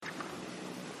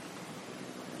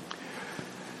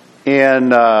In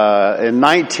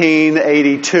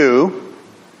 1982,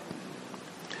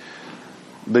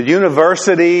 the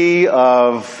University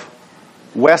of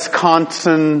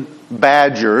Wisconsin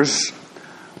Badgers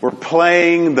were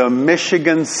playing the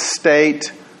Michigan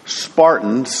State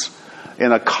Spartans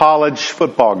in a college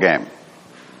football game.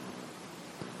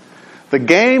 The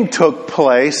game took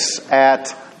place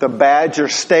at the Badger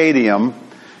Stadium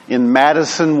in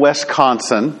Madison,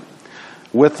 Wisconsin,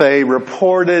 with a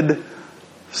reported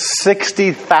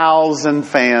 60,000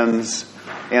 fans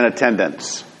in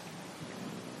attendance.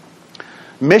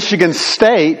 Michigan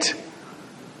State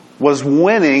was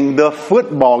winning the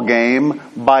football game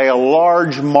by a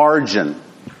large margin.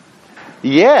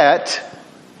 Yet,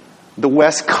 the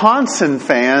Wisconsin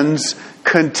fans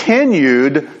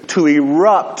continued to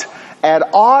erupt at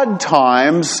odd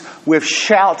times with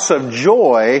shouts of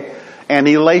joy and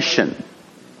elation.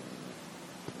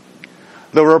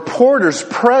 The reporters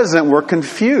present were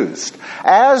confused,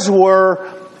 as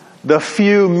were the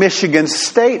few Michigan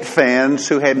State fans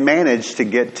who had managed to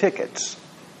get tickets.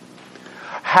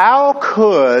 How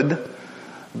could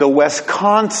the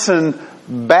Wisconsin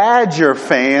Badger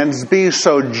fans be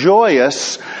so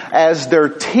joyous as their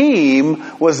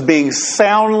team was being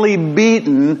soundly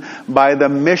beaten by the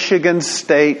Michigan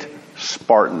State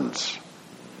Spartans?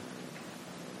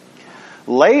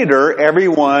 Later,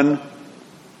 everyone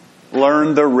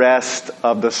learned the rest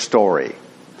of the story.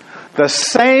 The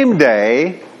same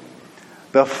day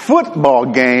the football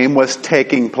game was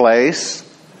taking place,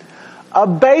 a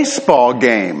baseball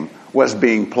game was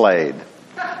being played.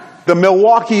 The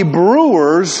Milwaukee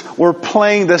Brewers were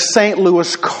playing the St.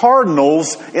 Louis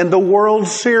Cardinals in the World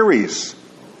Series.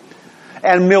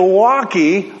 And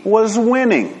Milwaukee was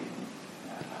winning.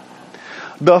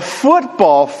 The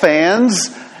football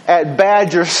fans at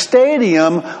Badger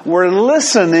Stadium were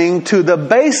listening to the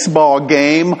baseball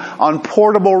game on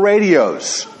portable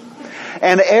radios.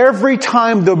 And every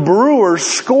time the Brewers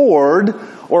scored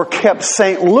or kept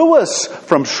St. Louis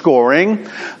from scoring,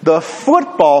 the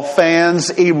football fans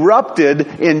erupted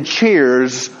in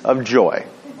cheers of joy.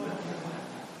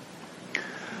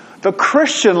 The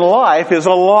Christian life is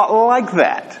a lot like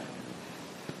that.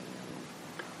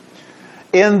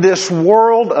 In this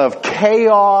world of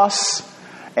chaos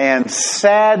and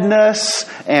sadness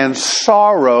and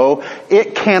sorrow,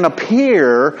 it can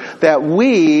appear that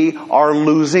we are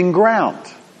losing ground.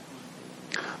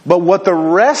 But what the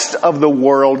rest of the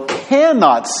world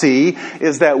cannot see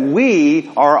is that we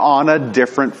are on a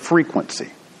different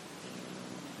frequency.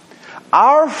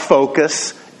 Our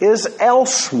focus is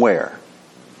elsewhere.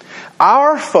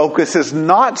 Our focus is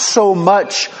not so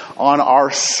much on our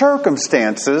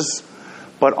circumstances,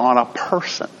 but on a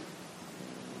person.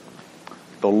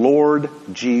 The Lord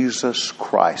Jesus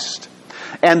Christ.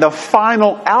 And the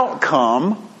final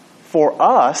outcome for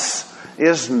us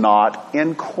is not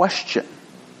in question.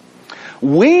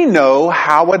 We know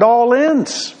how it all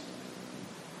ends.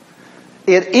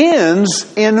 It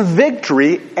ends in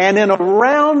victory, and in a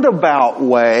roundabout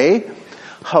way,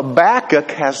 Habakkuk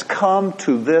has come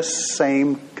to this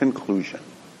same conclusion.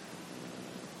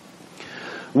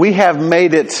 We have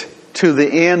made it to the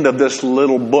end of this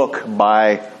little book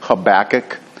by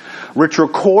Habakkuk, which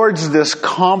records this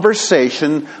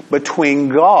conversation between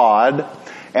God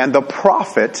and the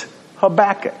prophet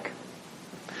Habakkuk.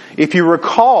 If you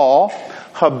recall,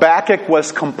 Habakkuk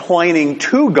was complaining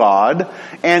to God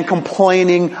and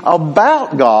complaining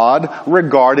about God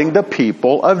regarding the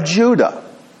people of Judah.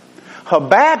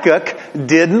 Habakkuk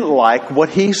didn't like what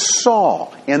he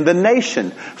saw in the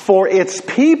nation, for its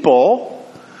people,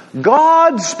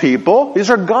 God's people, these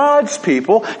are God's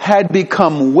people, had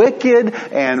become wicked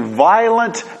and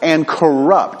violent and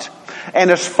corrupt. And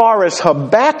as far as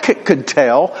Habakkuk could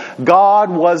tell, God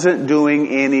wasn't doing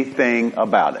anything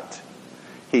about it.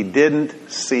 He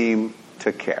didn't seem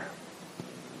to care.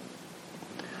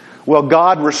 Well,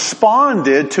 God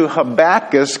responded to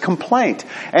Habakkuk's complaint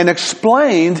and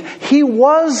explained he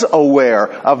was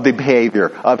aware of the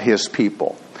behavior of his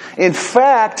people. In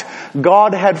fact,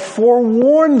 God had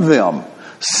forewarned them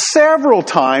several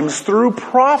times through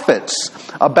prophets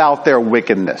about their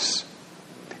wickedness.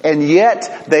 And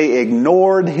yet they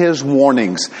ignored his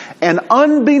warnings. And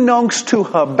unbeknownst to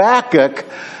Habakkuk,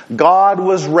 God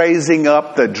was raising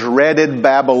up the dreaded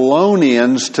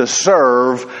Babylonians to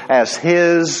serve as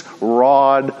his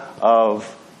rod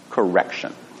of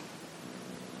correction.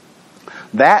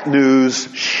 That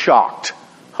news shocked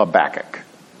Habakkuk,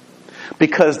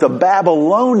 because the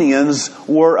Babylonians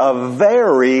were a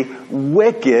very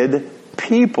wicked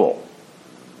people.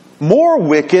 More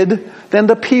wicked than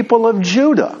the people of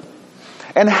Judah.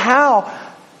 And how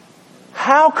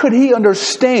How could he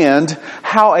understand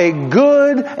how a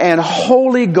good and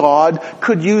holy God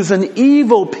could use an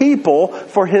evil people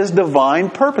for his divine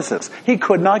purposes? He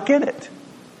could not get it.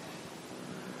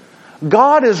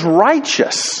 God is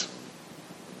righteous.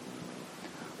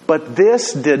 But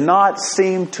this did not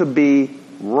seem to be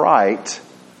right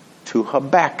to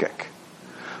Habakkuk.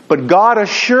 But God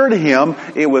assured him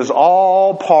it was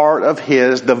all part of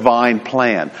his divine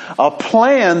plan. A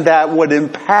plan that would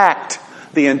impact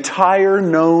the entire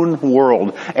known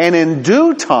world. And in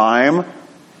due time,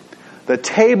 the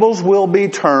tables will be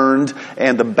turned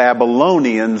and the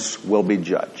Babylonians will be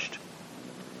judged.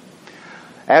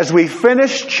 As we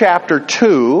finish chapter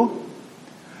 2,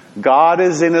 God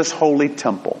is in his holy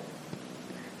temple.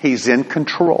 He's in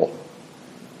control.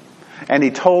 And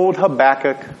he told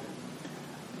Habakkuk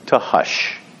to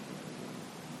hush.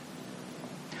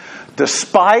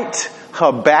 Despite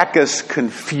Habakkuk's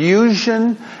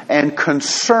confusion and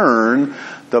concern,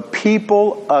 the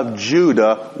people of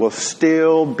Judah will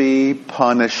still be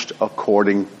punished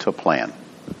according to plan.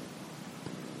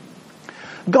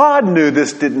 God knew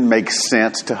this didn't make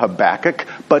sense to Habakkuk,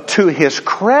 but to his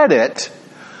credit,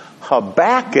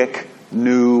 Habakkuk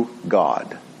knew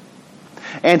God.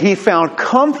 And he found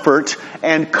comfort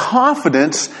and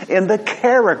confidence in the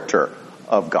character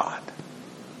of God.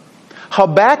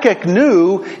 Habakkuk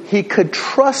knew he could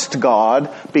trust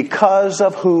God because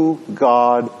of who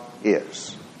God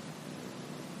is.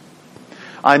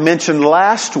 I mentioned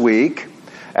last week,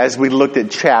 as we looked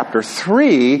at chapter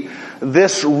 3,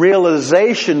 this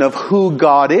realization of who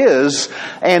God is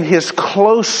and his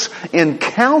close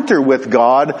encounter with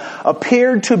God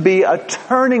appeared to be a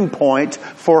turning point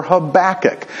for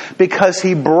Habakkuk because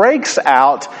he breaks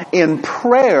out in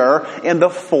prayer in the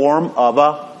form of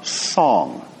a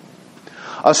song.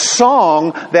 A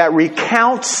song that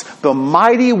recounts the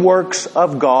mighty works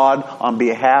of God on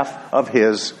behalf of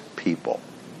his people.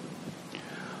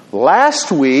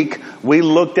 Last week, we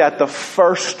looked at the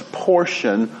first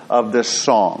portion of this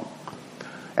song.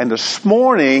 And this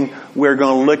morning, we're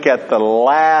going to look at the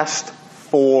last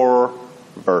 4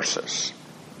 verses.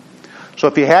 So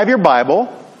if you have your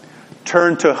Bible,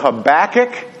 turn to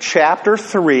Habakkuk chapter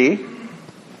 3,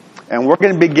 and we're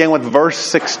going to begin with verse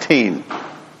 16.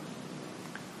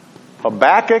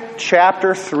 Habakkuk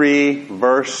chapter 3,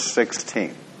 verse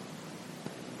 16.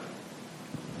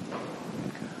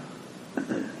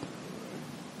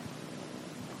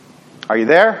 Are you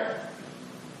there?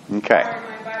 Okay. My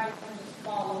Bible can just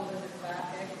fall over this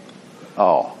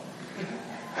Habakkuk.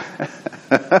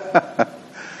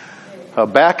 Oh.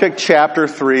 Habakkuk chapter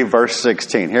 3, verse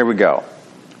 16. Here we go.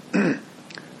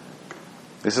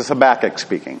 This is Habakkuk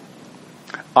speaking.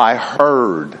 I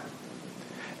heard,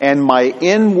 and my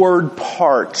inward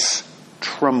parts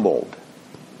trembled.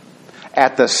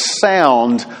 At the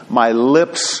sound, my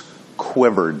lips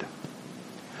quivered.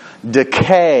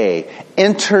 Decay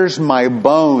enters my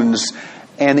bones,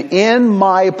 and in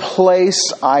my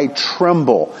place I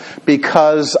tremble,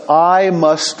 because I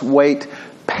must wait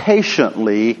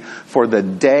patiently for the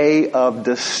day of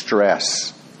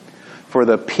distress, for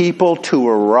the people to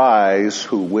arise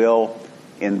who will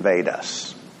invade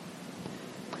us.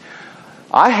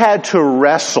 I had to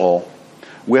wrestle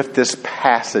with this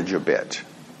passage a bit,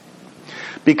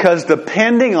 because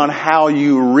depending on how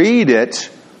you read it,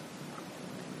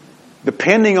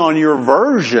 depending on your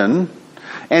version,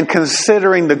 and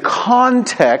considering the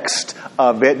context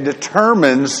of it,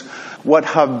 determines what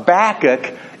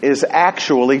Habakkuk is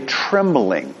actually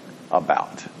trembling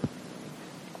about.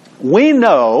 We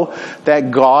know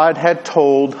that God had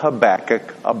told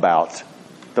Habakkuk about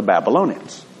the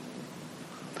Babylonians.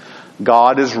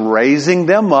 God is raising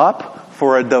them up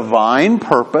for a divine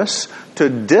purpose to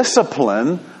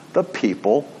discipline the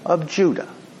people of Judah.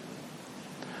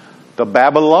 The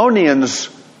Babylonians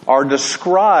are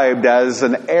described as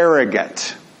an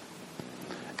arrogant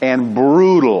and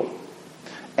brutal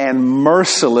and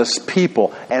merciless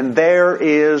people, and there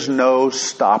is no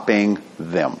stopping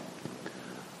them.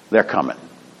 They're coming.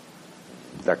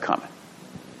 They're coming.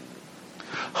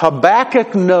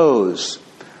 Habakkuk knows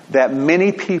that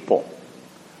many people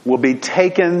will be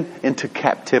taken into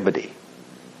captivity,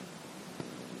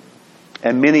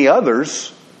 and many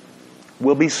others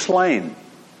will be slain.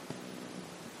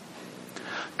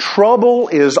 Trouble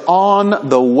is on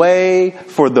the way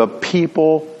for the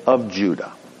people of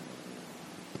Judah.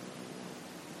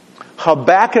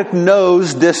 Habakkuk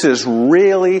knows this is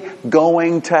really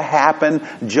going to happen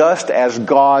just as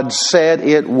God said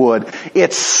it would.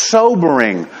 It's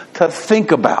sobering to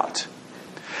think about.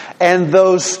 And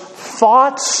those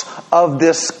thoughts of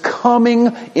this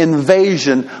coming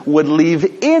invasion would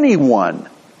leave anyone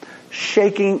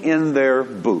shaking in their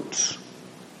boots.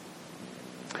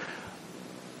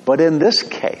 But in this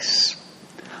case,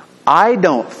 I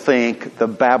don't think the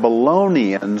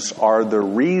Babylonians are the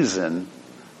reason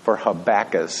for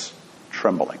Habakkuk's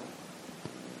trembling.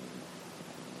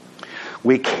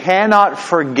 We cannot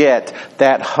forget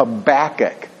that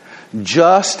Habakkuk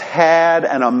just had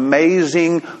an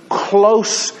amazing,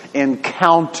 close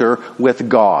encounter with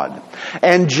God.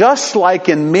 And just like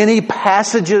in many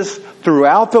passages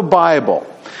throughout the Bible,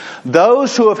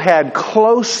 those who have had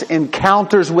close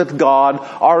encounters with God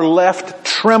are left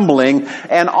trembling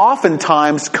and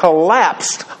oftentimes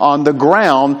collapsed on the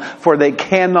ground, for they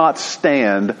cannot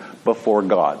stand before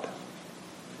God.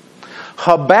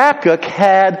 Habakkuk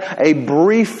had a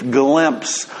brief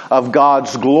glimpse of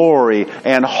God's glory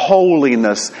and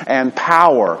holiness and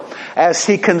power as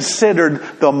he considered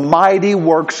the mighty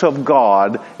works of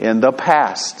God in the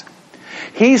past.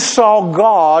 He saw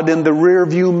God in the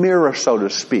rearview mirror, so to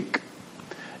speak.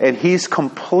 And he's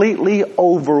completely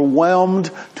overwhelmed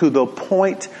to the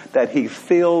point that he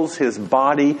feels his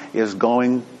body is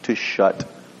going to shut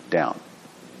down.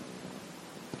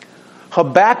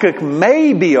 Habakkuk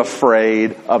may be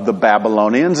afraid of the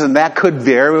Babylonians, and that could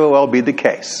very well be the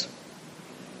case.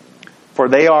 For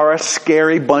they are a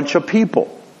scary bunch of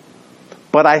people.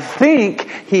 But I think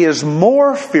he is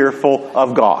more fearful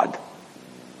of God.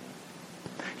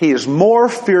 He is more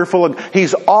fearful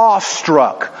he's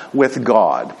awestruck with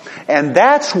God. And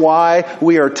that's why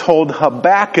we are told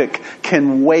Habakkuk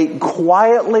can wait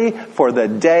quietly for the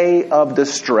day of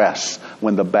distress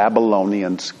when the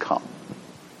Babylonians come.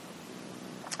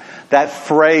 That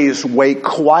phrase, wait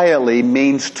quietly,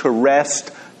 means to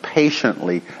rest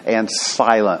patiently and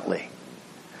silently.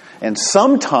 And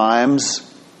sometimes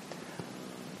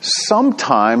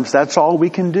that's all we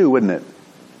can do, isn't it?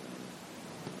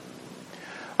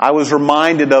 I was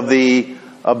reminded of the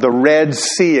Red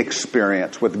Sea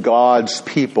experience with God's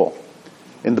people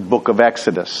in the book of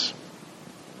Exodus.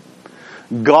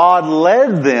 God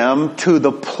led them to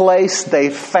the place they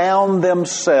found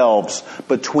themselves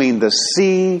between the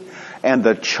sea and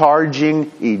the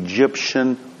charging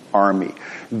Egyptian army.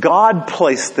 God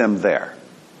placed them there.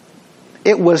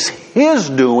 It was His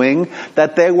doing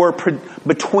that they were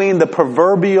between the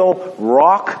proverbial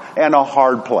rock and a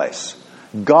hard place.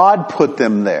 God put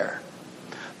them there.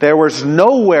 There was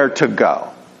nowhere to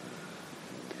go.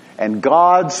 And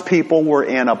God's people were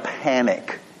in a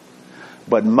panic.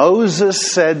 But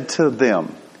Moses said to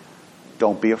them,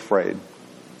 don't be afraid.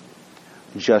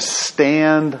 Just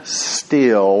stand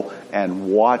still and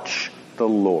watch the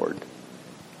Lord.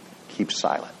 Keep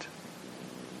silent.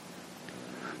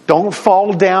 Don't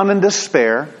fall down in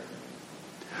despair.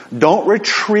 Don't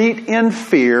retreat in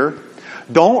fear.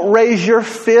 Don't raise your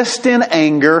fist in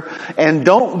anger. And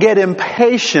don't get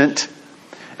impatient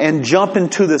and jump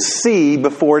into the sea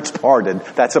before it's parted.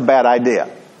 That's a bad idea.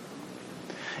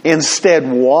 Instead,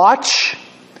 watch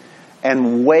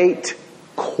and wait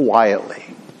quietly.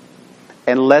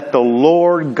 And let the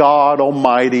Lord God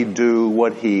Almighty do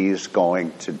what He's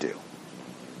going to do.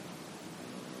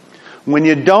 When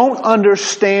you don't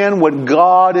understand what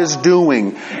God is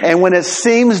doing, and when it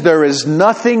seems there is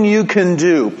nothing you can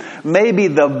do, maybe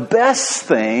the best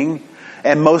thing,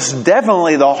 and most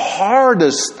definitely the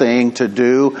hardest thing to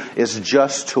do, is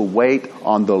just to wait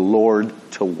on the Lord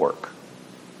to work.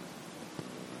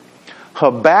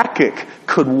 Habakkuk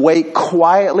could wait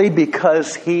quietly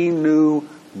because he knew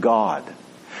God.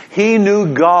 He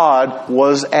knew God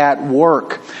was at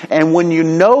work. And when you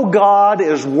know God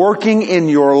is working in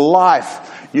your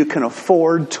life, you can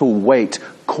afford to wait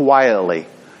quietly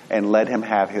and let Him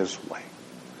have His way.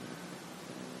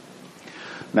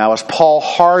 Now, as Paul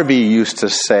Harvey used to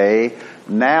say,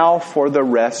 now for the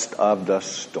rest of the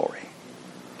story.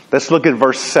 Let's look at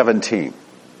verse 17.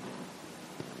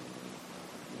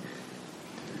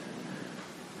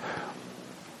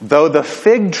 Though the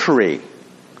fig tree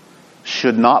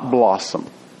should not blossom,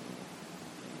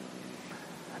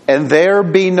 and there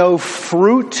be no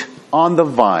fruit on the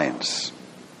vines,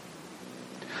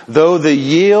 though the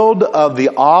yield of the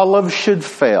olive should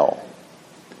fail,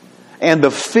 and the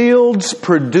fields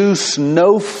produce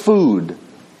no food,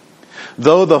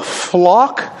 though the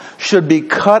flock should be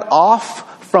cut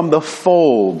off from the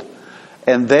fold,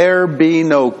 and there be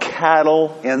no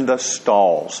cattle in the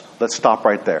stalls. Let's stop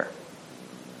right there.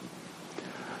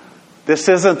 This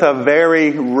isn't a very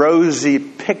rosy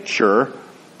picture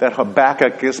that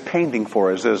Habakkuk is painting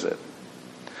for us, is it?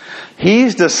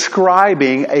 He's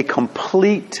describing a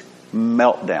complete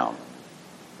meltdown,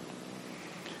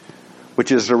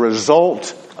 which is a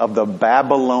result of the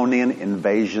Babylonian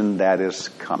invasion that is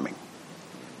coming.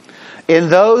 In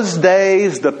those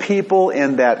days, the people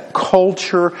in that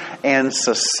culture and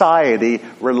society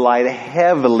relied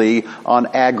heavily on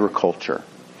agriculture.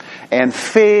 And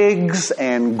figs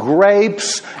and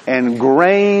grapes and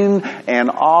grain and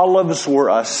olives were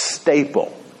a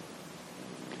staple.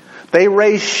 They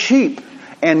raised sheep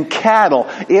and cattle.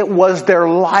 It was their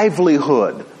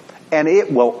livelihood. And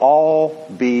it will all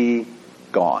be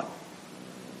gone.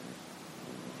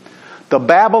 The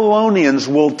Babylonians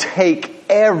will take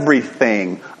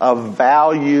everything of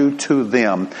value to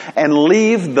them and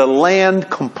leave the land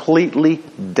completely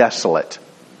desolate.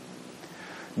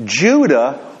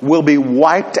 Judah will be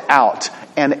wiped out,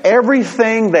 and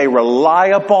everything they rely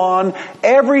upon,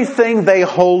 everything they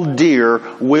hold dear,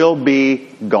 will be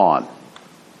gone.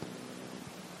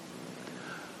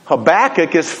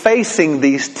 Habakkuk is facing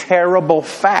these terrible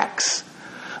facts.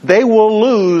 They will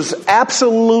lose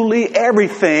absolutely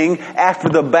everything after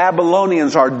the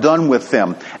Babylonians are done with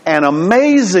them. And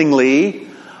amazingly,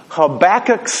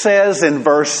 Habakkuk says in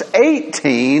verse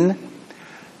 18,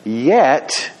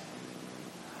 "Yet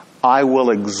I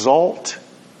will exult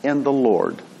in the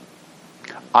Lord.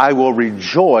 I will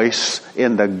rejoice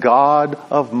in the God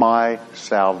of my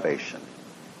salvation."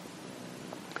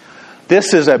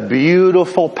 This is a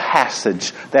beautiful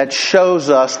passage that shows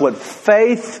us what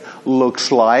faith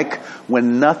looks like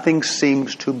when nothing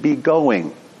seems to be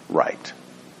going right.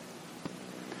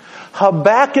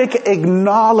 Habakkuk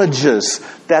acknowledges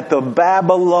that the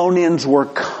Babylonians were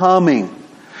coming,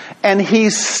 and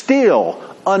he's still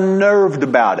unnerved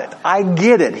about it. I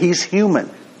get it. He's human.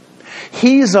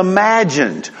 He's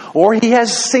imagined, or he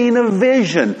has seen a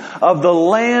vision of the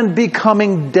land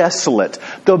becoming desolate,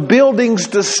 the buildings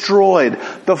destroyed,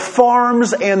 the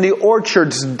farms and the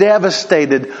orchards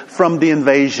devastated from the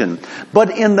invasion.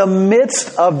 But in the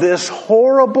midst of this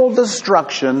horrible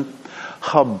destruction,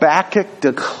 Habakkuk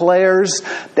declares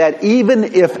that even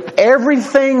if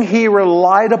everything he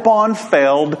relied upon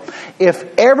failed, if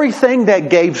everything that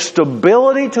gave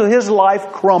stability to his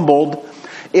life crumbled,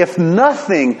 if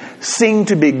nothing seemed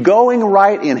to be going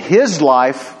right in his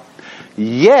life,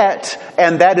 yet,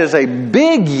 and that is a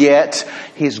big yet,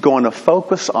 he's going to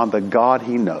focus on the God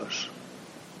he knows.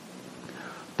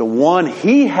 The one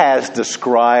he has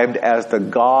described as the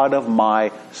God of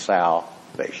my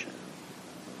salvation.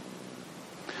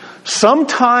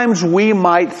 Sometimes we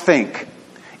might think,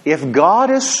 if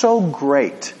God is so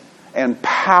great and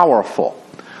powerful,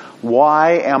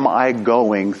 why am I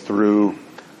going through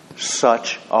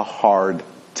such a hard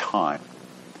time?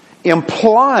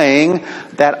 Implying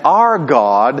that our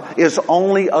God is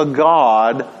only a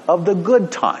God of the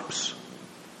good times.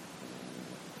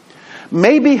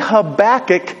 Maybe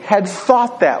Habakkuk had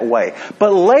thought that way,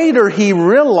 but later he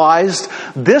realized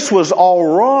this was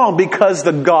all wrong because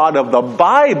the God of the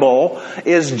Bible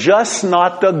is just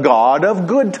not the God of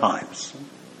good times.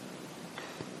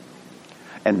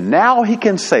 And now he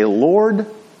can say, "Lord,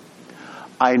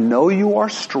 I know you are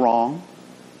strong.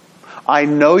 I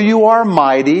know you are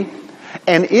mighty.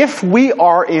 And if we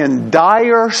are in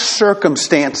dire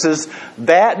circumstances,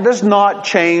 that does not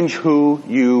change who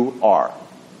you are.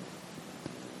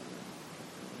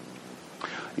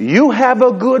 You have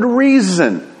a good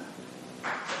reason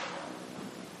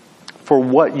for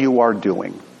what you are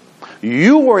doing.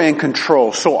 You are in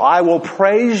control, so I will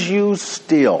praise you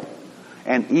still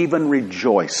and even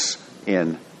rejoice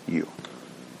in you."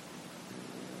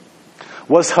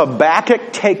 Was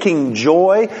Habakkuk taking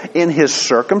joy in his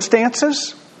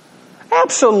circumstances?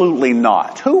 Absolutely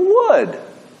not. Who would?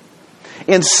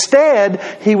 Instead,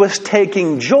 he was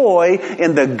taking joy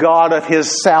in the God of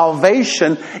his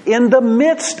salvation in the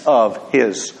midst of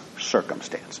his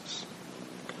circumstances.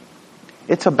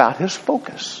 It's about his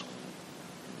focus.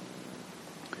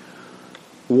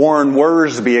 Warren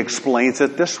Wiersbe explains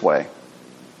it this way.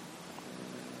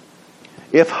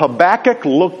 If Habakkuk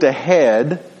looked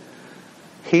ahead,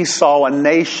 he saw a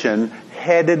nation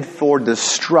headed for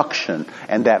destruction,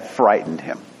 and that frightened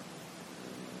him.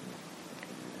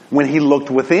 When he looked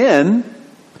within,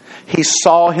 he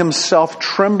saw himself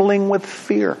trembling with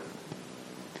fear.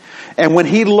 And when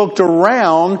he looked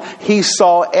around, he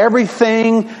saw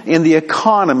everything in the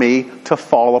economy to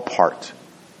fall apart.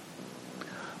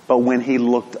 But when he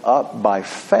looked up by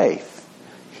faith,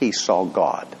 he saw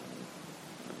God.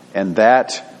 And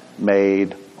that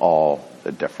made all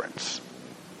the difference.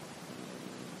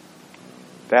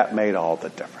 That made all the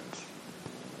difference.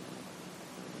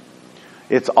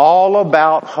 It's all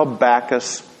about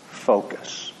Habakkuk's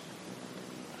focus.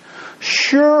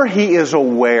 Sure, he is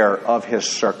aware of his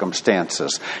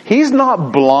circumstances. He's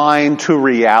not blind to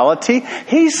reality.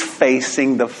 He's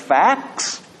facing the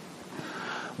facts.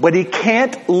 But he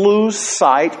can't lose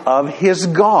sight of his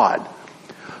God,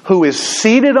 who is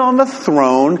seated on the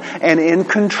throne and in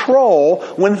control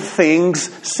when things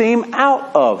seem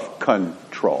out of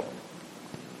control.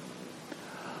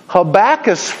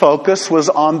 Habakkuk's focus was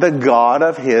on the God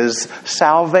of his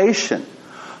salvation,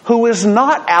 who is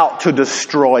not out to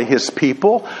destroy his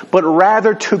people, but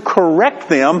rather to correct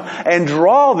them and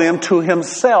draw them to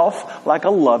himself like a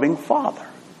loving father.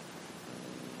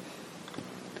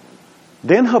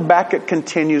 Then Habakkuk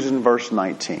continues in verse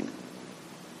 19.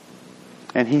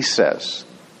 And he says,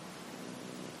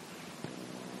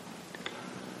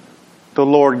 "The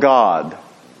Lord God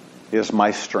is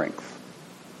my strength,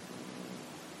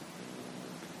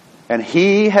 and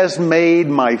he has made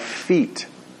my feet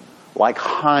like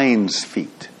hinds'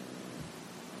 feet,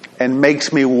 and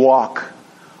makes me walk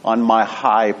on my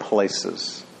high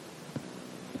places."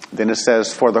 Then it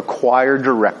says, "For the choir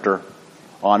director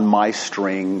on my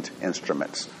stringed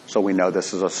instruments." So we know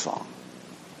this is a song.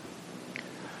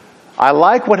 I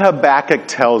like what Habakkuk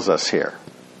tells us here.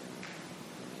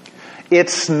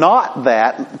 It's not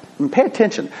that, pay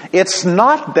attention, it's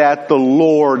not that the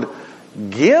Lord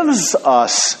gives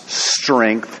us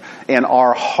strength in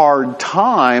our hard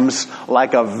times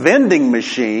like a vending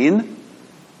machine,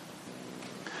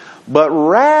 but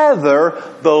rather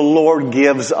the Lord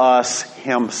gives us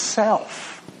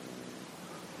himself.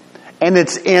 And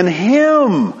it's in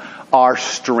him our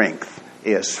strength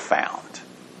is found.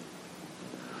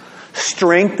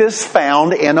 Strength is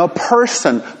found in a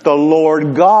person. The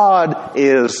Lord God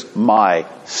is my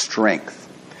strength.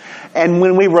 And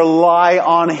when we rely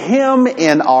on him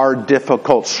in our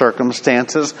difficult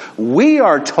circumstances, we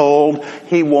are told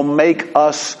he will make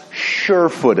us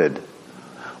sure-footed,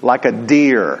 like a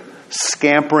deer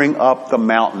scampering up the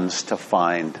mountains to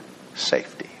find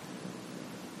safety.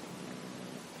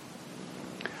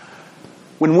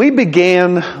 When we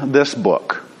began this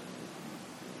book,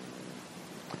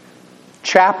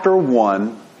 chapter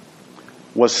 1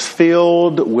 was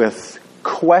filled with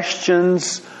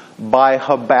questions by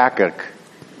Habakkuk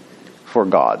for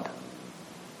God.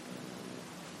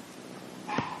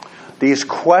 These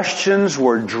questions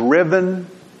were driven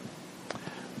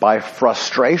by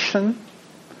frustration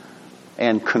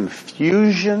and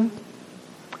confusion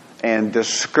and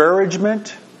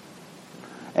discouragement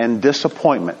and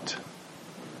disappointment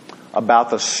about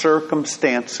the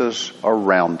circumstances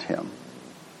around him.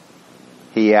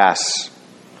 He asks,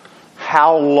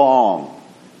 "How long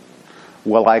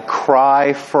will I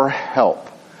cry for help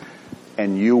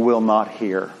and you will not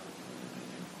hear?"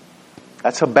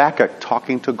 That's Habakkuk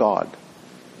talking to God.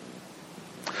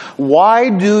 "Why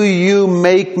do you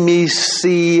make me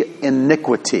see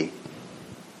iniquity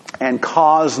and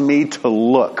cause me to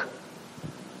look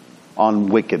on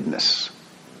wickedness?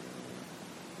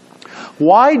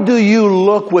 Why do you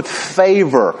look with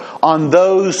favor on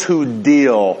those who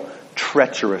deal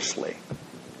treacherously?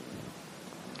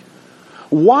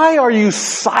 Why are you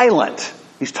silent?"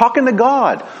 He's talking to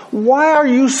God. "Why are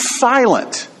you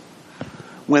silent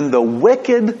when the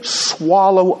wicked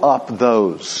swallow up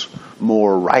those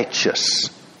more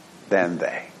righteous than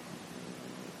they?"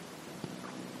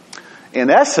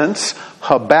 In essence,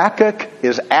 Habakkuk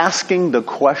is asking the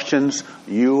questions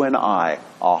you and I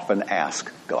often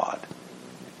ask God.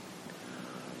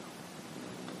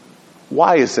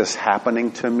 Why is this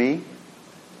happening to me?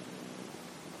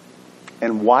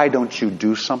 And why don't you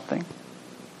do something?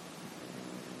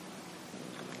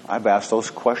 I've asked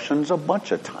those questions a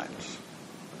bunch of times.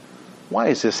 Why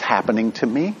is this happening to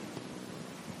me?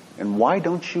 And why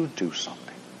don't you do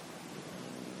something?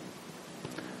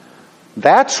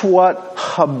 That's what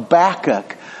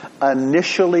Habakkuk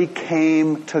initially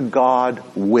came to God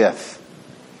with.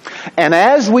 And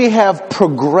as we have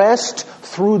progressed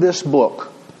through this book,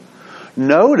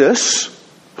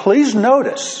 please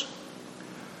notice,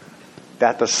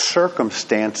 that the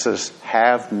circumstances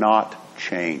have not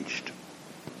changed.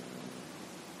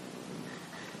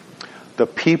 The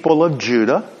people of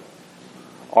Judah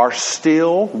are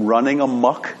still running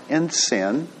amok in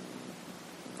sin,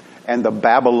 and the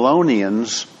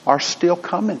Babylonians are still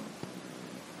coming.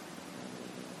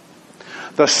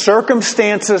 The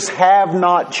circumstances have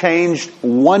not changed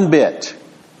one bit,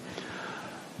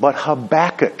 but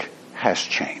Habakkuk has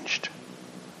changed.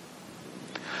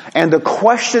 And the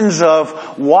questions of,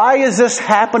 why is this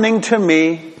happening to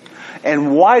me?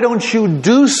 And why don't you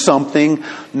do something?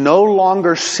 No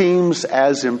longer seems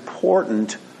as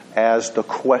important as the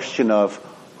question of,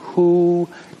 who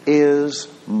is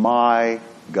my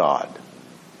God?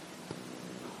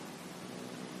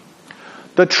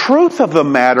 The truth of the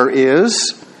matter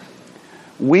is,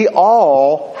 we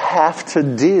all have to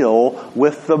deal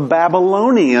with the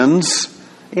Babylonians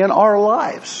in our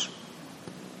lives.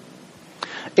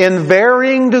 In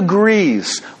varying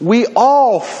degrees, we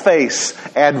all face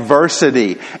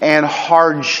adversity and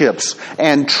hardships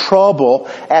and trouble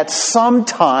at some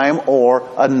time or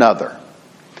another.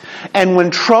 And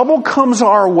when trouble comes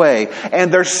our way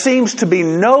and there seems to be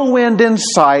no end in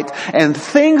sight and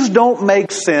things don't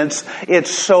make sense,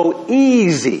 it's so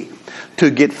easy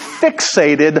to get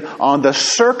fixated on the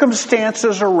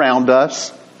circumstances around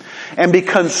us and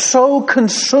become so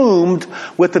consumed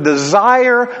with the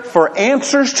desire for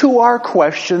answers to our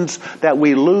questions that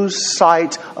we lose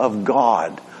sight of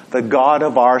God, the God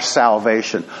of our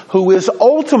salvation, who is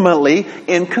ultimately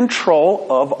in control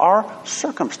of our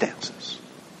circumstances.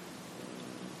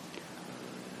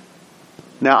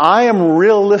 Now, I am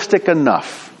realistic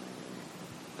enough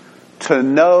to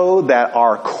know that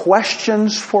our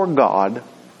questions for God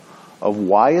of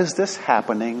why is this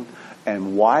happening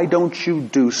and why don't you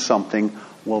do something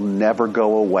will never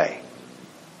go away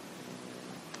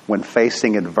when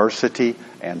facing adversity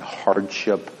and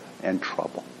hardship and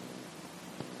trouble.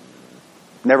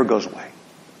 Never goes away.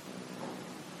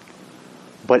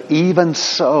 But even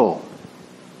so,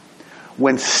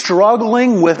 when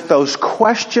struggling with those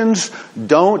questions,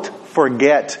 don't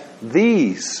forget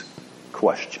these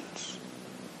questions.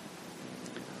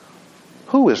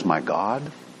 Who is my God?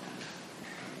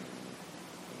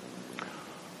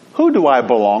 Who do I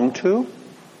belong to?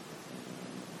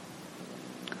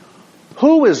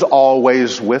 Who is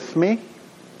always with me?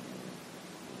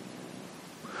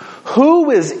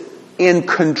 Who is in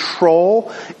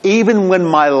control even when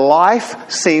my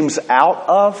life seems out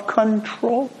of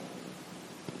control?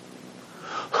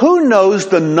 Who knows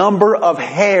the number of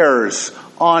hairs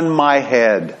on my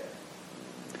head?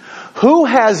 Who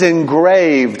has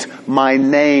engraved my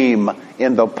name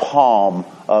in the palm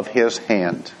of His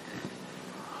hand?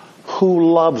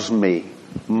 Who loves me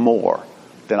more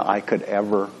than I could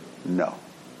ever know?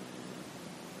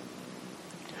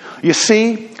 You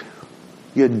see,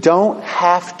 you don't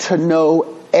have to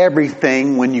know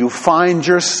everything when you find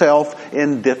yourself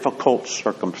in difficult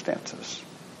circumstances.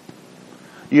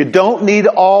 You don't need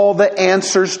all the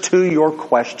answers to your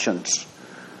questions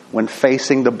when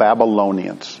facing the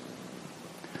Babylonians.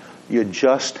 You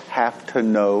just have to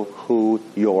know who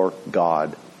your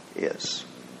God is.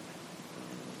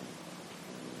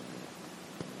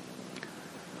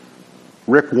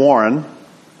 Rick Warren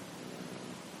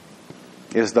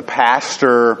is the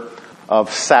pastor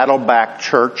of Saddleback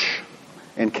Church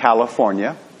in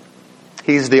California.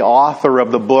 He's the author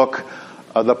of the book,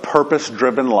 The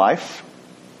Purpose-Driven Life.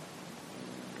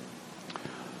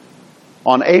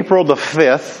 On April the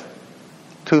 5th,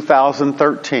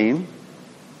 2013,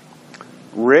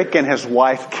 Rick and his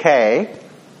wife Kay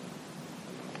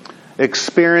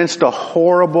experienced a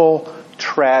horrible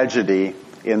tragedy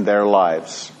in their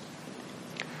lives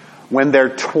when their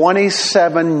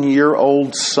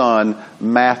 27-year-old son,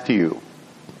 Matthew,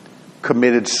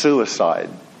 committed suicide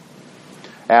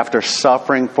after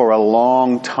suffering for a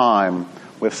long time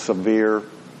with severe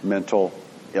mental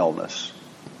illness.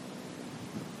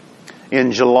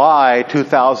 In July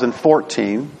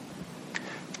 2014,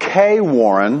 Kay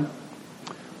Warren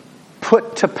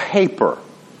put to paper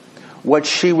what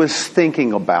she was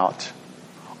thinking about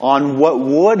on what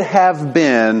would have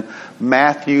been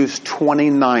Matthew's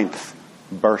 29th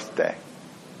birthday.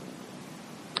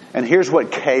 And here's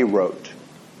what Kay wrote.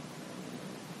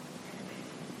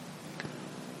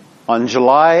 On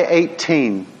July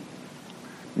 18,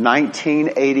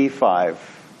 1985,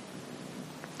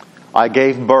 I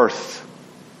gave birth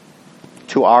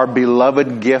to our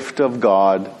beloved gift of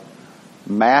God,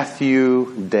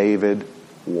 Matthew David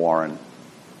Warren.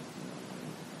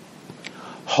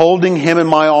 Holding him in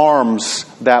my arms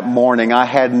that morning, I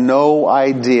had no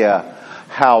idea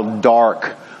how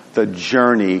dark the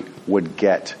journey would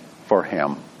get for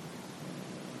him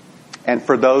and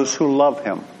for those who love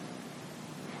him.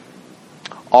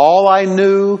 All I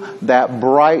knew that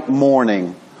bright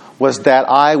morning was that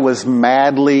I was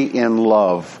madly in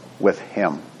love with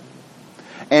him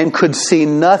and could see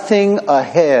nothing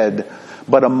ahead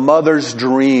but a mother's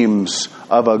dreams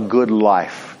of a good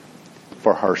life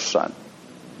for her son.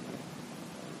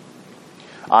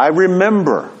 I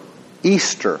remember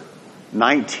Easter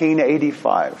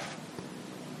 1985.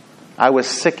 I was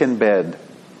sick in bed,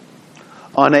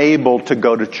 unable to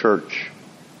go to church.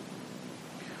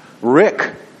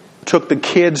 Rick took the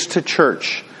kids to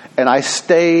church, and I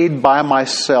stayed by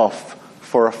myself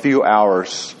for a few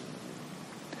hours.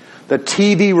 The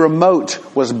TV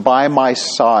remote was by my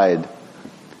side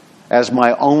as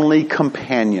my only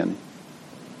companion.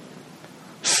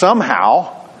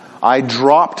 Somehow, I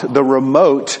dropped the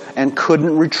remote and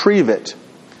couldn't retrieve it.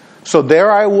 So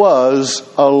there I was,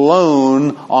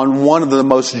 alone on one of the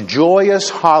most joyous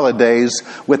holidays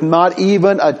with not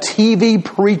even a TV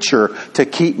preacher to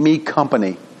keep me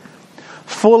company.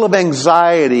 Full of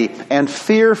anxiety and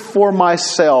fear for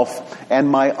myself and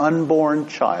my unborn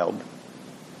child.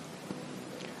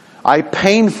 I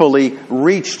painfully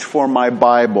reached for my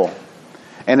Bible,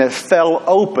 and it fell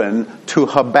open to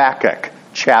Habakkuk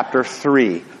chapter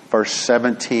 3, verse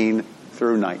 17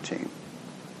 through 19.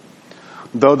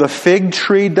 Though the fig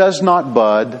tree does not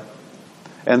bud,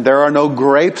 and there are no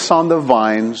grapes on the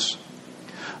vines,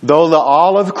 though the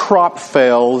olive crop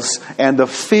fails, and the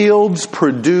fields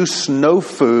produce no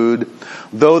food,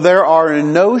 though there are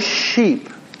no sheep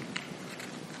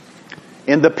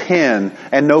in the pen,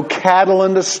 and no cattle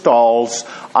in the stalls,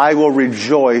 I will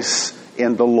rejoice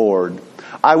in the Lord.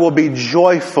 I will be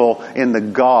joyful in the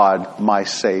God, my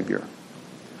Savior.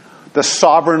 The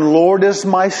sovereign Lord is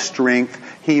my strength.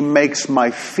 He makes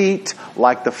my feet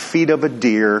like the feet of a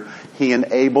deer. He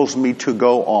enables me to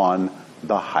go on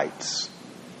the heights.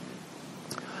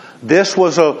 This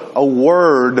was a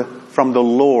word from the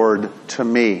Lord to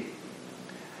me.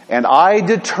 And I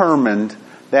determined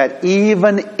that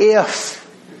even if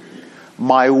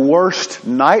my worst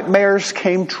nightmares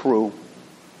came true,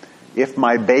 if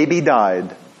my baby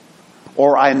died,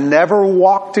 or I never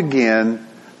walked again,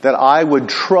 that I would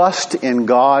trust in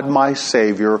God my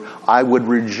Savior. I would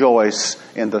rejoice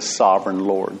in the sovereign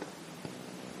Lord.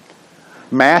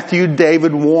 Matthew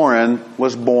David Warren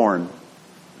was born,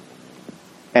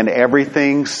 and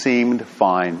everything seemed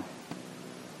fine.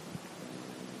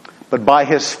 But by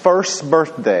his first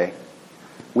birthday,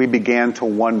 we began to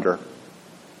wonder.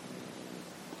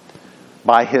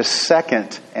 By his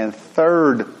second and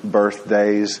third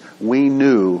birthdays, we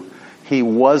knew he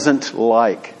wasn't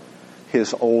like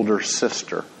his older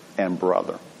sister and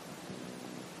brother.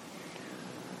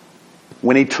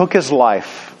 When he took his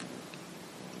life,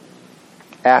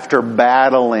 after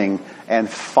battling and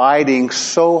fighting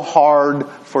so hard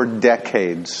for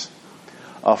decades,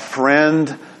 a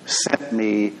friend sent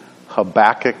me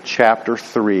Habakkuk chapter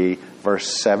 3,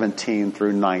 verse 17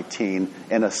 through 19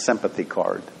 in a sympathy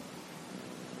card.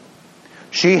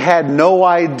 She had no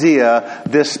idea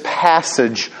this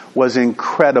passage was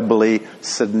incredibly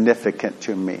significant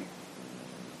to me.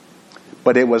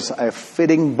 But it was a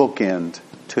fitting bookend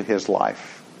to his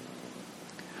life.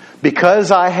 Because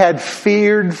I had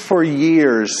feared for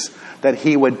years that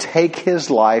he would take his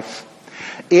life,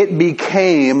 it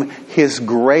became his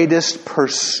greatest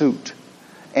pursuit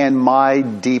and my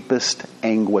deepest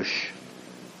anguish.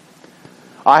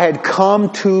 I had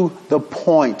come to the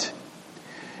point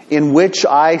in which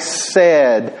I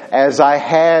said, as I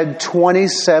had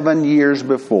 27 years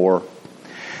before,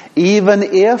 even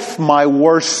if my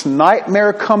worst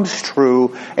nightmare comes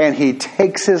true and he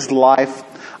takes his life,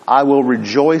 I will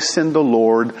rejoice in the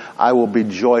Lord. I will be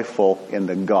joyful in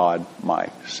the God, my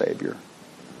Savior.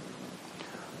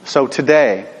 So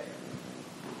today,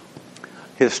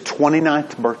 his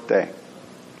 29th birthday,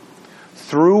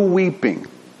 through weeping,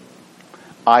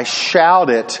 I shout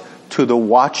it to the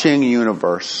watching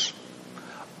universe,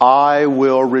 I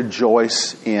will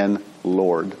rejoice in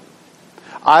Lord.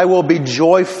 I will be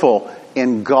joyful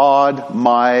in God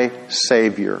my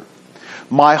Savior.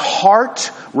 My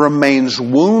heart remains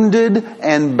wounded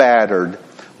and battered,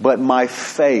 but my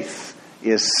faith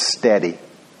is steady.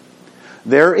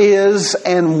 There is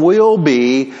and will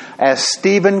be, as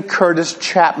Stephen Curtis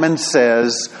Chapman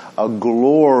says, a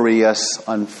glorious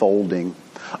unfolding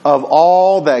of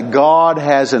all that God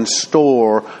has in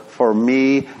store for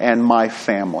me and my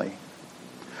family.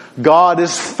 God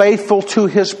is faithful to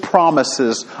His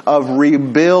promises of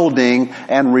rebuilding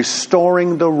and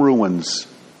restoring the ruins.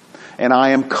 And I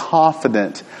am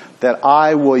confident that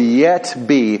I will yet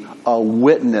be a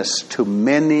witness to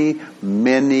many,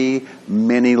 many,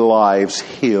 many lives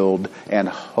healed and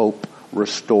hope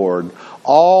restored.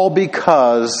 All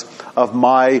because of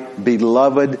my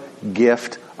beloved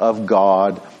gift of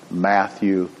God,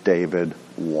 Matthew David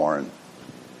Warren.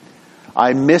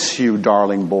 I miss you,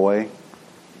 darling boy,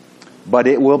 but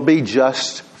it will be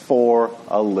just for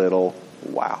a little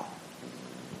while.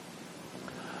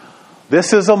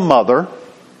 This is a mother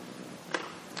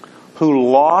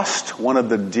who lost one of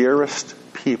the dearest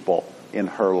people in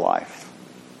her life,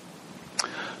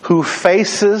 who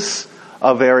faces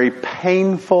a very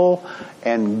painful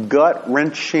and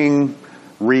gut-wrenching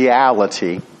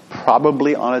reality,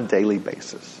 probably on a daily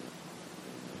basis.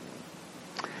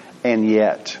 And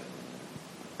yet,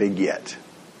 big yet,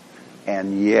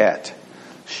 and yet,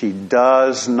 she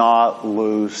does not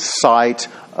lose sight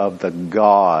of the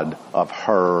God of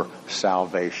her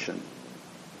salvation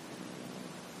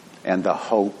and the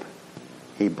hope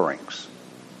He brings.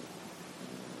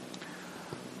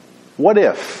 What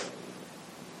if,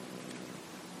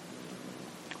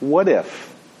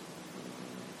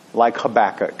 like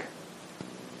Habakkuk,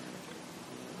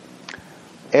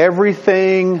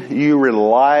 everything you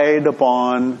relied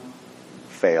upon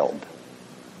failed?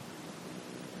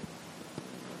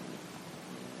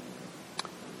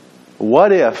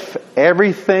 What if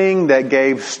everything that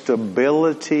gave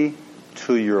stability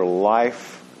to your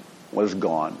life was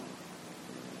gone?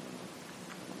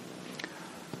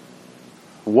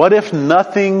 What if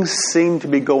nothing seemed to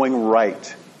be going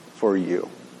right for you?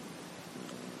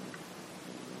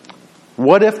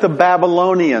 What if the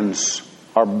Babylonians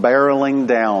are barreling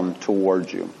down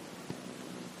towards you?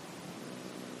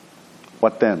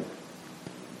 What then?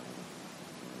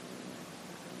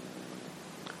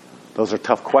 Those are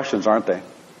tough questions, aren't they?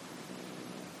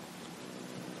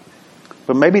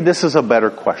 But maybe this is a better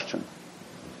question.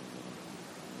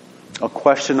 A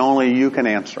question only you can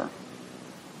answer.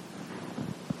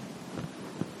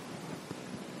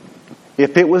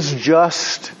 If it was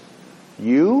just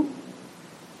you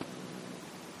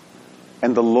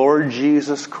and the Lord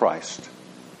Jesus Christ,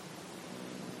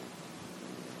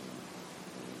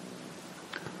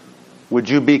 would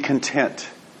you be content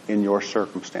in your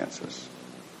circumstances?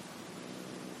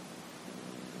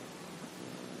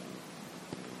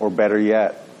 Or better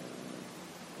yet,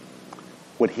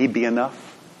 would He be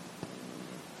enough?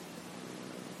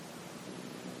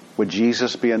 Would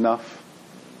Jesus be enough?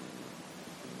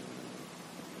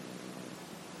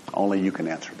 Only you can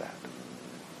answer that.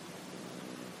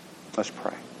 Let's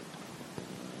pray.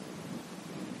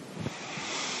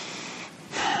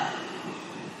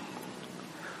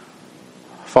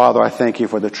 Father, I thank You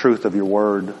for the truth of Your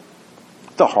word.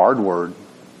 It's a hard word.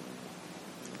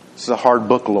 This is a hard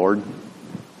book, Lord.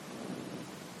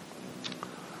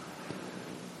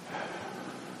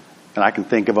 And I can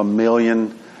think of a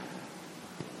million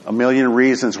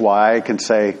reasons why I can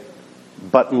say,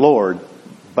 but Lord,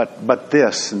 but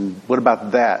this, and what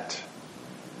about that?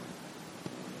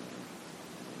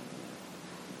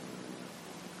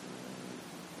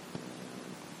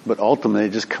 But ultimately,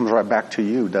 it just comes right back to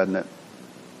You, doesn't it?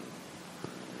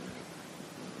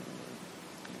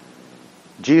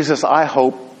 Jesus, I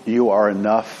hope You are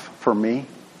enough for me.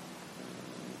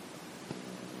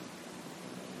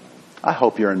 I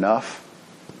hope You're enough.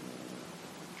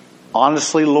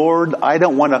 Honestly, Lord, I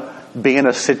don't want to be in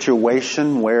a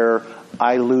situation where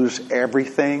I lose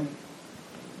everything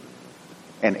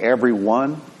and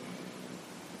everyone.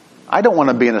 I don't want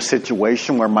to be in a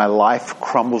situation where my life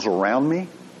crumbles around me.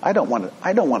 I don't want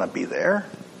to be there.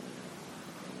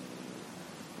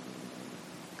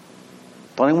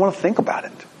 Don't even want to think about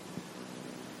it.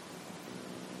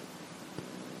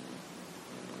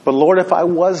 But Lord, if I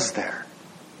was there,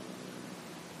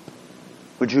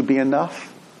 would You be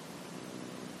enough?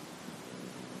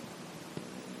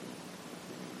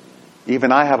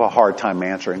 Even I have a hard time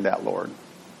answering that, Lord.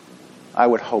 I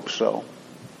would hope so.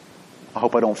 I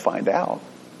hope I don't find out,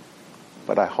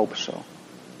 but I hope so.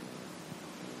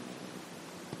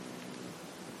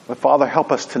 But Father,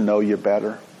 help us to know You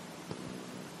better.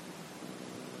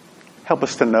 Help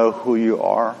us to know who You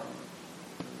are.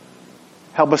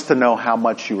 Help us to know how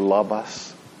much You love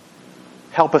us.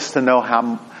 Help us to know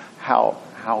how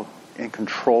in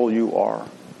control You are.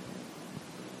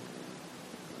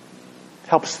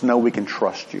 Help us to know we can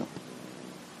trust You.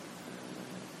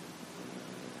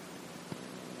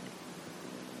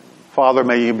 Father,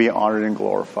 may You be honored and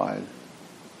glorified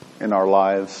in our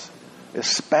lives,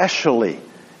 especially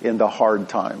in the hard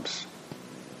times,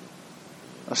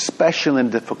 especially in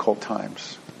difficult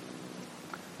times.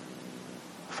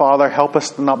 Father, help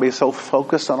us to not be so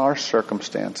focused on our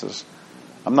circumstances.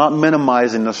 I'm not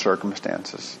minimizing the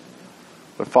circumstances,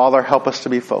 but Father, help us to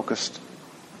be focused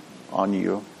on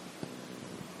You,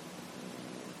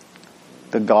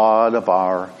 the God of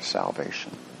our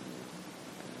salvation.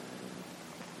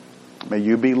 May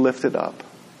You be lifted up.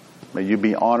 May You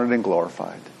be honored and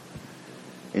glorified.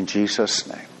 In Jesus'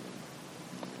 name,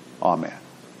 amen.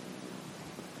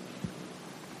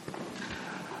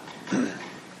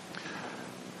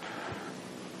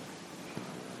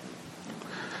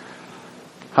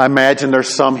 I imagine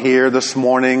there's some here this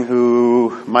morning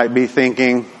who might be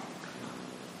thinking,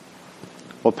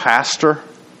 well, Pastor,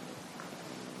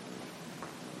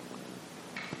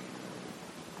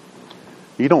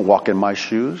 you don't walk in my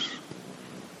shoes.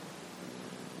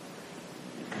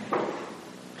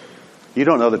 You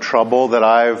don't know the trouble that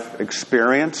I've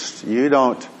experienced. You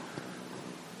don't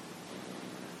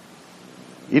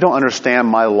You don't understand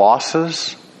my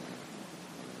losses.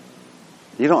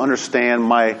 You don't understand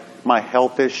my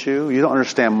health issue. You don't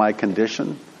understand my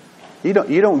condition. You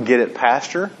don't get it,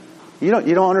 Pastor. You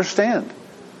don't understand.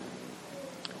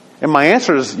 And my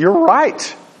answer is, you're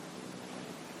right.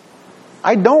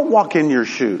 I don't walk in your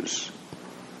shoes.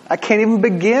 I can't even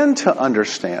begin to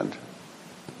understand.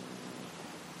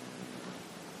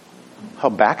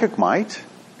 Habakkuk might.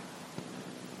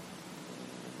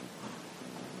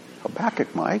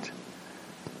 Habakkuk might.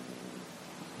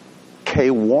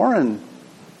 Kay Warren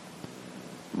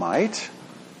might.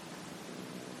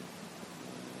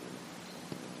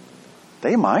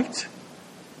 They might.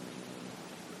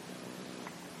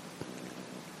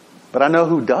 But I know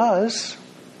who does.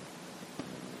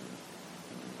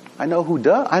 I know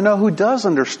who does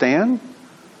understand.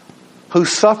 Who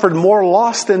suffered more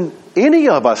loss than any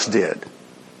of us did.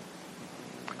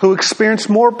 Who experienced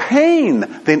more pain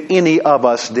than any of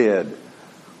us did.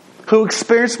 Who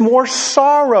experienced more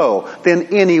sorrow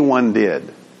than anyone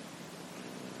did.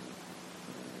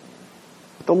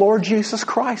 The Lord Jesus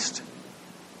Christ.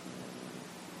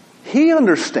 He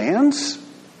understands.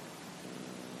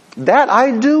 That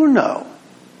I do know.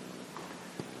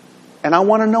 And I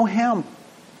want to know Him.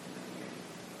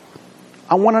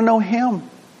 I want to know Him.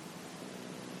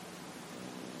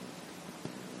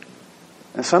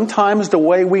 And sometimes the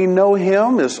way we know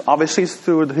Him is obviously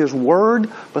through His Word,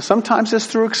 but sometimes it's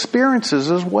through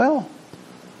experiences as well.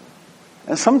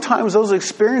 And sometimes those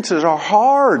experiences are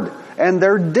hard and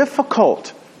they're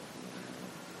difficult.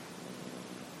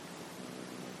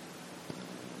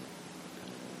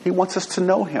 He wants us to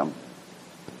know Him.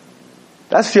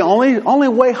 That's the only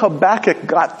way Habakkuk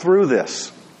got through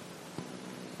this,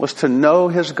 was to know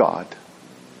his God,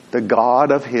 the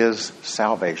God of his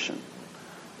salvation.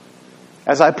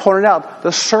 As I pointed out,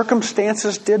 the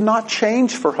circumstances did not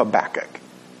change for Habakkuk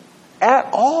at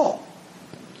all.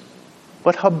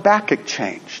 But Habakkuk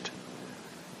changed.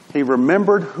 He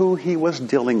remembered who he was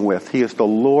dealing with. He is the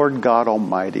Lord God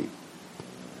Almighty.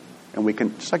 And we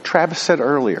can, just like Travis said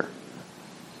earlier,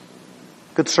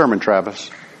 good sermon,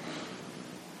 Travis.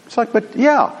 It's like, but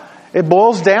yeah, it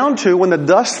boils down to when the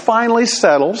dust finally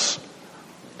settles,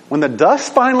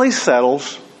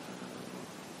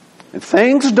 and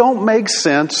things don't make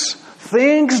sense,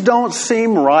 things don't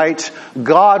seem right.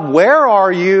 God, where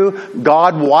are you?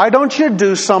 God, why don't you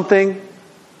do something?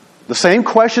 The same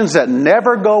questions that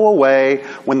never go away.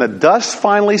 When the dust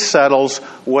finally settles,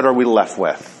 what are we left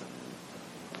with?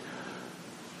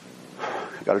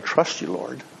 I've got to trust you,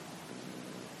 Lord.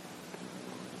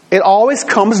 It always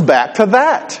comes back to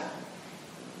that.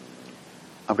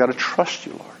 I've got to trust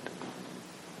you, Lord.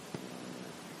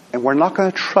 And we're not going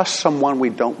to trust someone we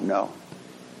don't know.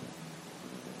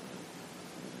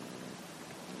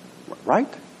 Right?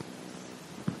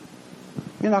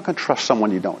 You're not going to trust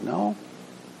someone you don't know.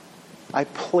 I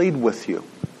plead with you.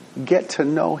 Get to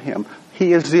know Him.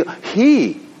 He's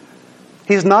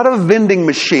not a vending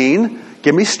machine.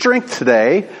 Give me strength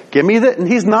today. Give me that. And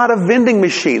He's not a vending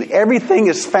machine. Everything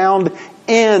is found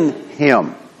in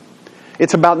Him.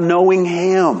 It's about knowing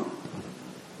Him.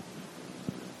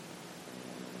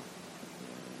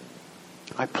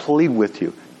 I plead with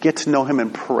you. Get to know Him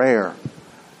in prayer.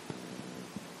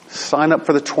 Sign up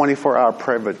for the 24-hour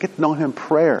prayer, but get to know Him in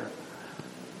prayer.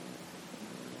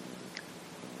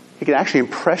 He can actually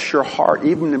impress your heart,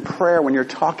 even in prayer when you're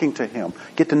talking to Him.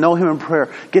 Get to know Him in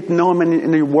prayer. Get to know Him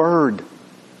in your Word.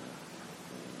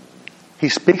 He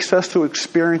speaks to us through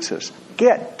experiences.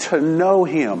 Get to know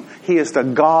Him. He is the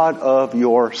God of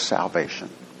your salvation.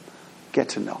 Get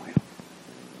to know Him.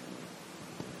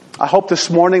 I hope this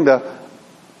morning the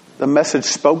message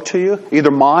spoke to you,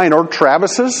 either mine or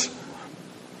Travis's.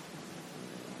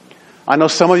 I know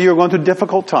some of you are going through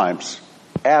difficult times.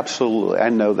 Absolutely, I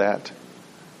know that.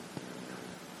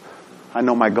 I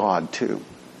know my God too.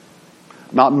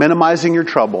 Not minimizing your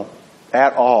trouble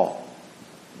at all.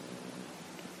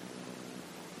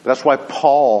 That's why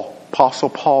Apostle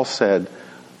Paul said,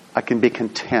 I can be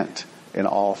content in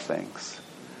all things,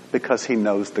 because he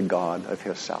knows the God of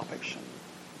his salvation.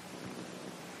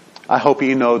 I hope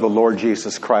you know the Lord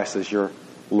Jesus Christ as your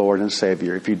Lord and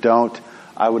Savior. If you don't,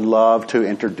 I would love to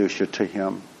introduce you to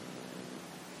Him.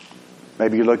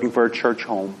 Maybe you're looking for a church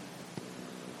home.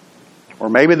 Or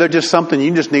maybe there's just something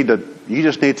you just need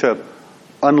to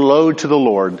unload to the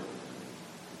Lord.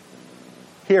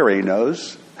 He already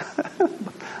knows.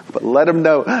 But let Him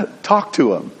know. Talk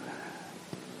to Him.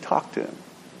 Talk to Him.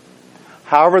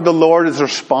 However the Lord is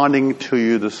responding to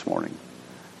you this morning.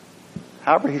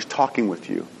 However He's talking with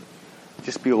you.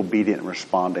 Just be obedient and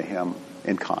respond to Him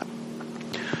in kind.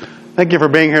 Thank you for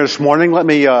being here this morning. Let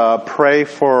me pray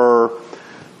for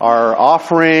our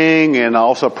offering, and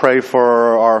also pray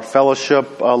for our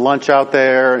fellowship lunch out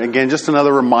there. Again, just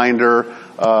another reminder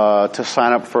to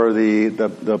sign up for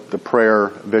the prayer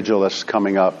vigil that's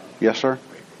coming up. Yes, sir?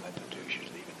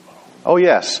 Oh,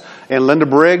 yes. And Linda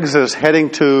Briggs is heading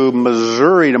to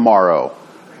Missouri tomorrow.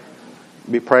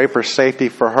 We pray for safety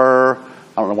for her.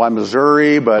 I don't know why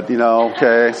Missouri, but,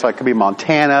 okay, so it could be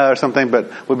Montana or something,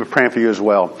 but we'll be praying for you as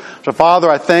well. So,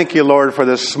 Father, I thank you, Lord, for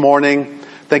this morning.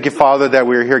 Thank you, Father, that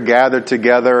we're here gathered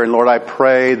together. And, Lord, I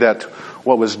pray that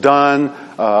what was done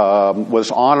was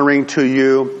honoring to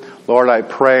you. Lord, I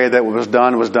pray that what was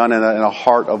done in a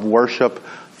heart of worship.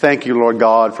 Thank you, Lord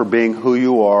God, for being who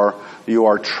you are. You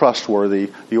are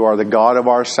trustworthy. You are the God of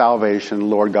our salvation.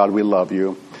 Lord God, we love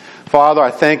you. Father,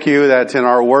 I thank you that in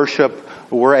our worship,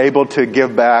 we're able to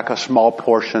give back a small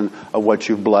portion of what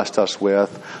you've blessed us with.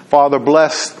 Father,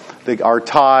 bless our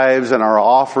tithes and our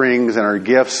offerings and our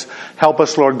gifts. Help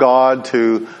us, Lord God,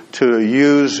 to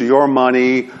use your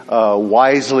money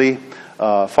wisely.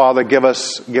 Father, give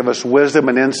us wisdom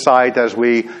and insight as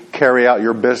we carry out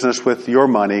your business with your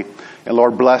money. And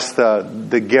Lord, bless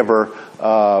the giver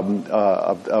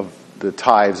of the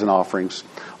tithes and offerings.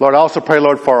 Lord, I also pray,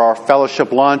 Lord, for our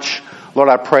fellowship lunch. Lord,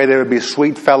 I pray there would be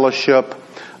sweet fellowship.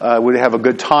 We'd have a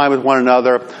good time with one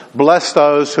another. Bless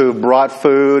those who brought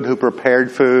food, who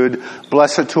prepared food.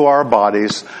 Bless it to our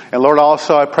bodies. And Lord,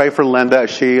 also I pray for Linda as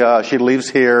she leaves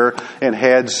here and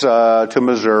heads to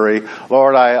Missouri.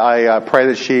 Lord, I pray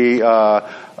that she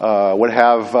would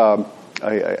have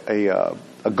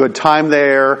a good time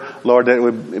there. Lord, that it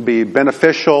would be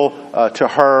beneficial to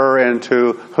her and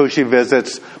to who she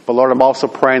visits. But Lord, I'm also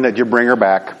praying that you bring her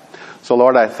back. So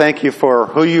Lord, I thank you for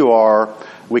who you are.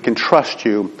 We can trust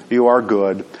you. You are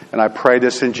good. And I pray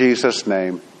this in Jesus'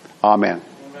 name. Amen.